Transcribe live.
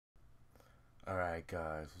Alright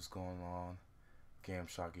guys, what's going on? Game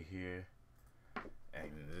Shocker here,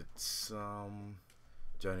 and it's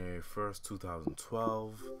January 1st,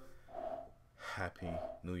 2012. Happy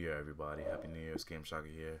New Year, everybody. Happy New Year. It's Game Shocker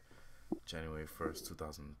here. January 1st,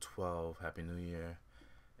 2012. Happy New Year.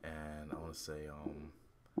 And I want to say,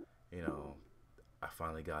 you know, I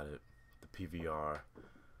finally got it. The PVR.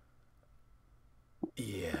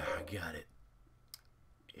 Yeah, I got it.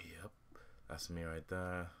 Yep. That's me right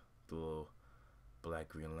there. The little Black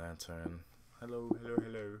Green Lantern. Hello.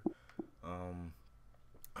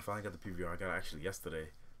 I finally got the PVR. I got it actually yesterday.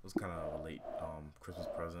 It was kind of a late Christmas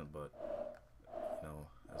present, but you know,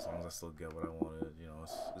 as long as I still get what I wanted, you know,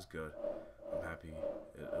 it's good. I'm happy.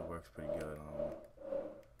 It works pretty good.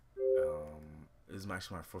 This is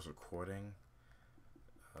actually my first recording.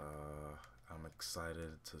 I'm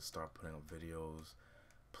excited to start putting up videos,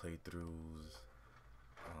 playthroughs,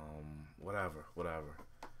 whatever.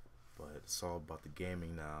 But it's all about the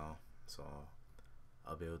gaming now, so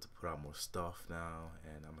I'll be able to put out more stuff now,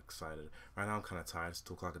 and I'm excited. Right now I'm kind of tired. It's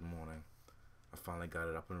 2 o'clock in the morning. I finally got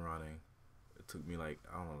it up and running. It took me like,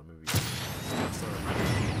 I don't know, maybe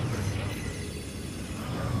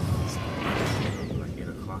like 8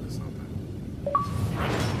 o'clock or something.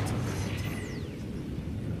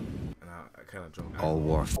 And I kind of drunk all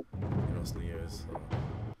war. You know, it's New Year's,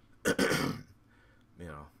 so you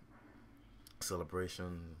know,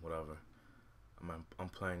 celebration, whatever. I'm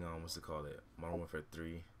playing what's it called? Modern Warfare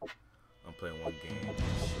 3. I'm playing one game.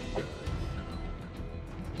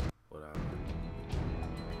 Whatever.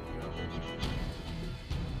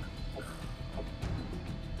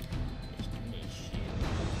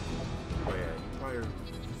 Oh yeah, you probably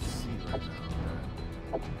see right now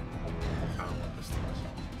that I don't want prestige.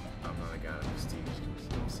 I'm not a guy of prestige because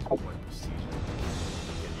I don't see the point of prestige.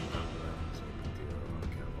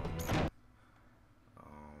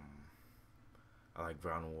 I like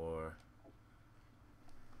Ground War.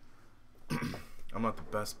 I'm not the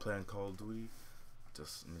best player in Call of Duty. Let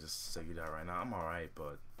me just say that right now. I'm alright,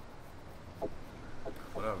 but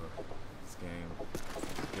whatever. This game,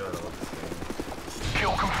 yo, I love this game.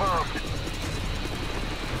 Kill confirmed.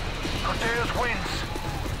 Crusaders wins.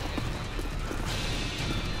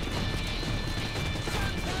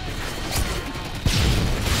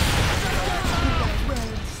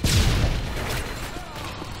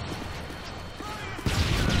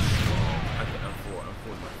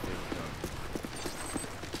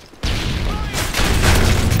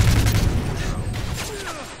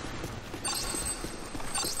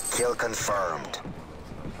 Kill confirmed.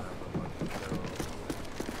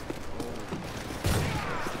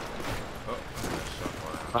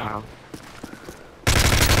 Wow.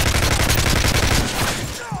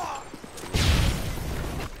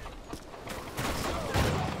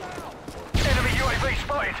 Enemy UAV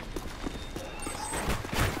spotted.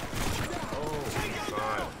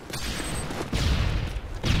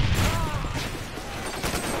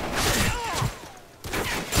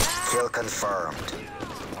 Kill confirmed.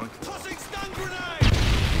 Tossing stun grenade.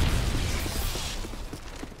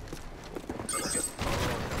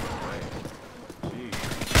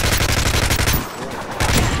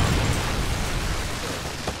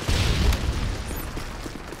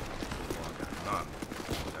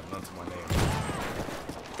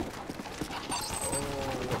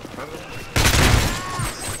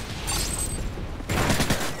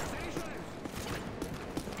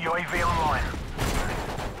 UAV online.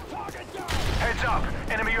 Heads up,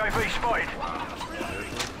 enemy UAV spotted.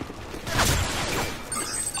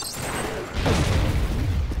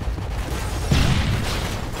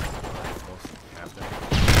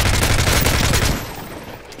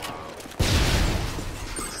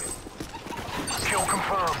 Kill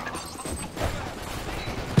confirmed.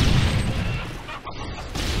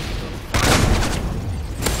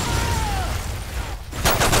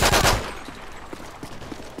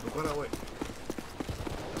 Look that way.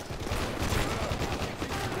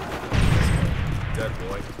 Dead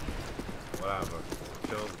boy. Whatever.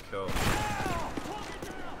 Kill.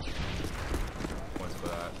 Points for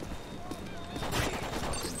that.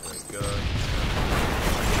 Nothing very good.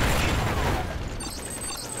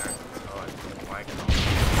 Oh, I didn't like it.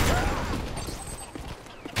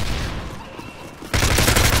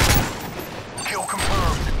 Kill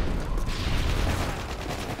confirmed.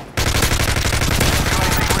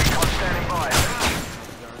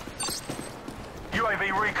 UAV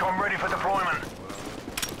recon ready for deployment.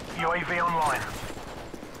 UAV online.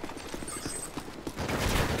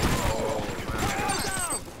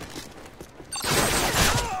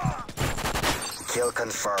 Kill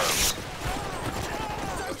confirmed.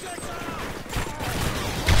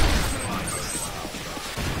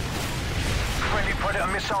 Predator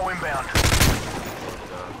missile inbound.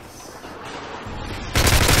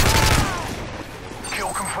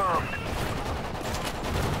 Kill confirmed.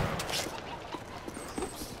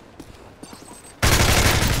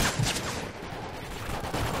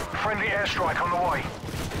 Friendly airstrike on the way.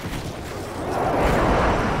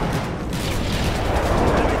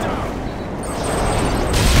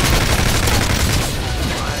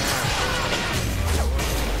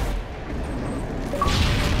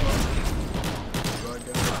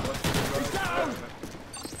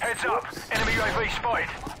 Heads up! Enemy UAV spotted!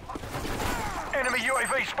 Enemy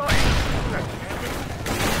UAV spotted!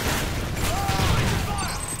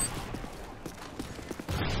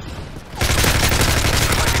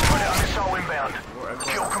 Predator missile inbound.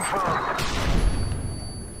 Kill confirmed.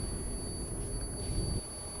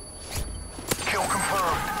 Kill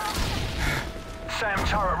confirmed. SAM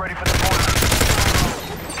turret ready for deployment.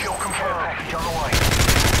 Kill confirmed. Care package on the way.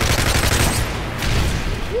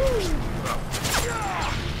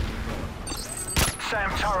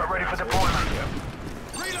 SAM turret ready for deployment.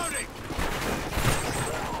 Reloading.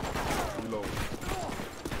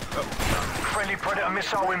 Friendly Predator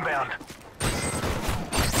missile inbound.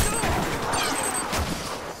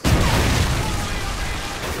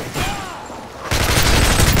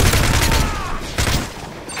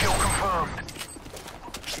 Kill confirmed.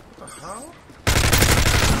 The hell?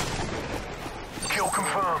 Kill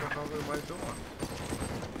confirmed. What the hell am I doing?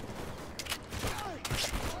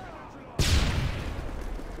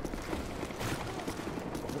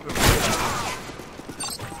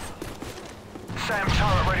 SAM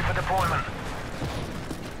turret ready for deployment.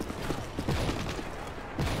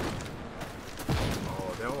 Oh,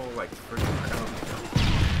 they're all like freaking out.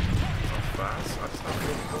 Fast. I just have to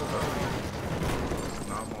go though.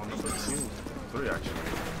 Now I'm on number 2, 3 actually.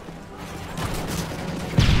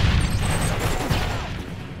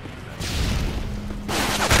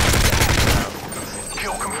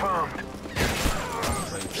 Kill confirmed.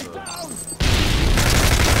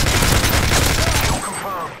 Kill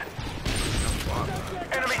confirmed.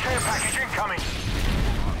 Enemy care package incoming.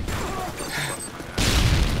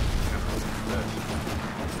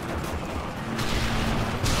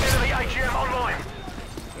 Enemy AGM online.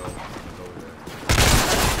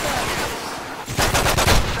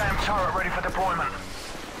 SAM turret ready for deployment.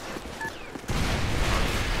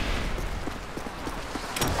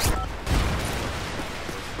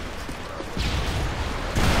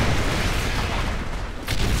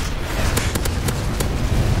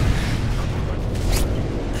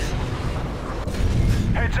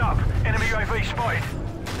 Heads up, enemy UAV spotted.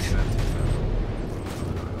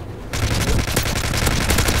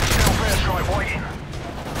 Stealth airstrike waiting.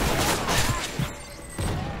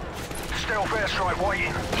 Stealth airstrike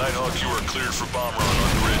waiting. Nighthawk, you are cleared for bomb run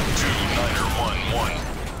on grid 2911.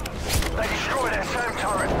 They destroyed our SAM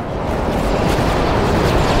turret.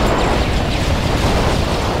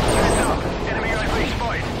 Heads up, enemy UAV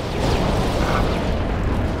spotted.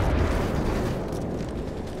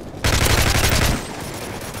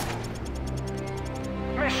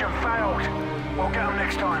 Mission failed. We'll get them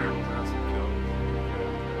next time.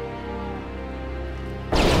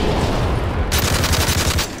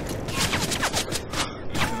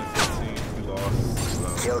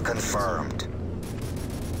 Kill confirmed.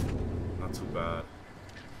 Not too bad.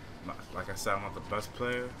 Like I said, I'm not the best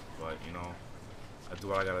player, but you know, I do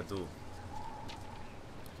what I gotta do.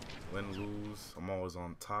 Win, lose, I'm always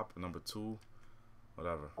on top, number 2,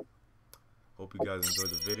 whatever. Hope you guys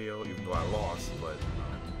enjoyed the video, even though I lost, but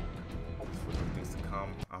for the things to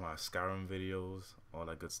come, I'm on Skyrim videos, all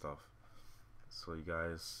that good stuff. So you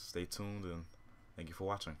guys stay tuned and thank you for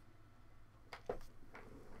watching.